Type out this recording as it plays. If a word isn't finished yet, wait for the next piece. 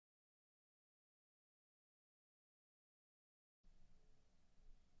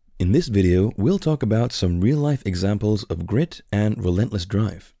In this video, we'll talk about some real-life examples of grit and relentless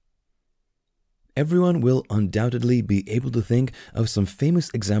drive. Everyone will undoubtedly be able to think of some famous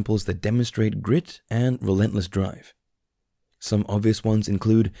examples that demonstrate grit and relentless drive. Some obvious ones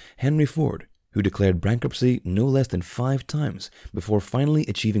include Henry Ford, who declared bankruptcy no less than 5 times before finally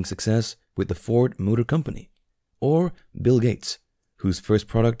achieving success with the Ford Motor Company, or Bill Gates, whose first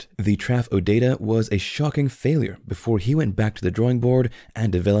product, the Traf-O-Data, was a shocking failure before he went back to the drawing board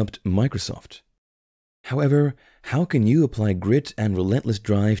and developed Microsoft. However, how can you apply grit and relentless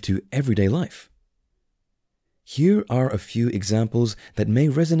drive to everyday life? Here are a few examples that may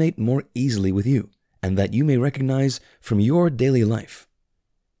resonate more easily with you and that you may recognize from your daily life.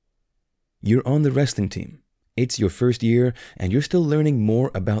 You're on the wrestling team. It's your first year and you're still learning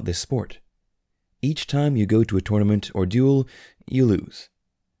more about this sport. Each time you go to a tournament or duel, you lose.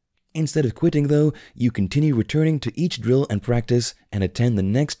 Instead of quitting though, you continue returning to each drill and practice and attend the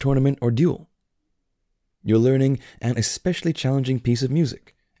next tournament or duel. You're learning an especially challenging piece of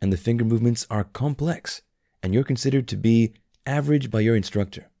music, and the finger movements are complex, and you're considered to be average by your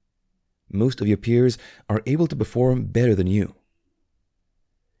instructor. Most of your peers are able to perform better than you.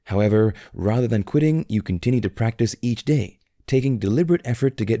 However, rather than quitting, you continue to practice each day, taking deliberate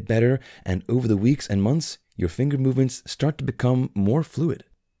effort to get better, and over the weeks and months, your finger movements start to become more fluid.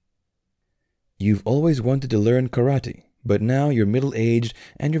 You've always wanted to learn karate, but now you're middle-aged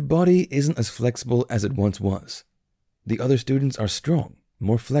and your body isn't as flexible as it once was. The other students are strong,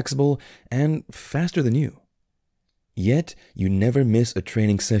 more flexible, and faster than you. Yet, you never miss a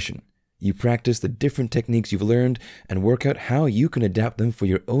training session. You practice the different techniques you've learned and work out how you can adapt them for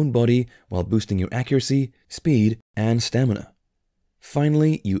your own body while boosting your accuracy, speed, and stamina.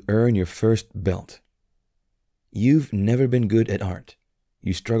 Finally, you earn your first belt. You've never been good at art.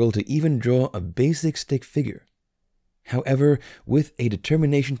 You struggle to even draw a basic stick figure. However, with a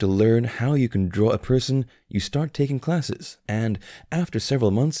determination to learn how you can draw a person, you start taking classes, and after several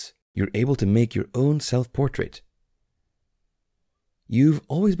months, you're able to make your own self-portrait. You've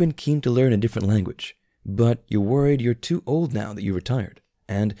always been keen to learn a different language, but you're worried you're too old now that you retired,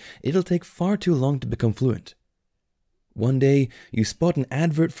 and it'll take far too long to become fluent. One day, you spot an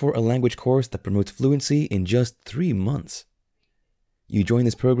advert for a language course that promotes fluency in just 3 months. You join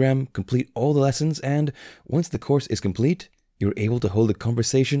this program, complete all the lessons, and once the course is complete, you're able to hold a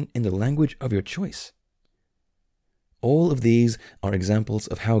conversation in the language of your choice. All of these are examples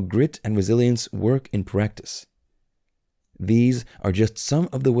of how grit and resilience work in practice. These are just some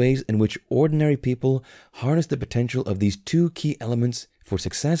of the ways in which ordinary people harness the potential of these 2 key elements for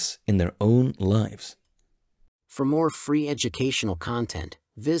success in their own lives. For more free educational content,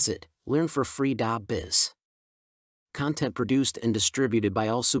 visit learnforfree.biz. Content produced and distributed by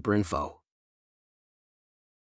AllSuperInfo.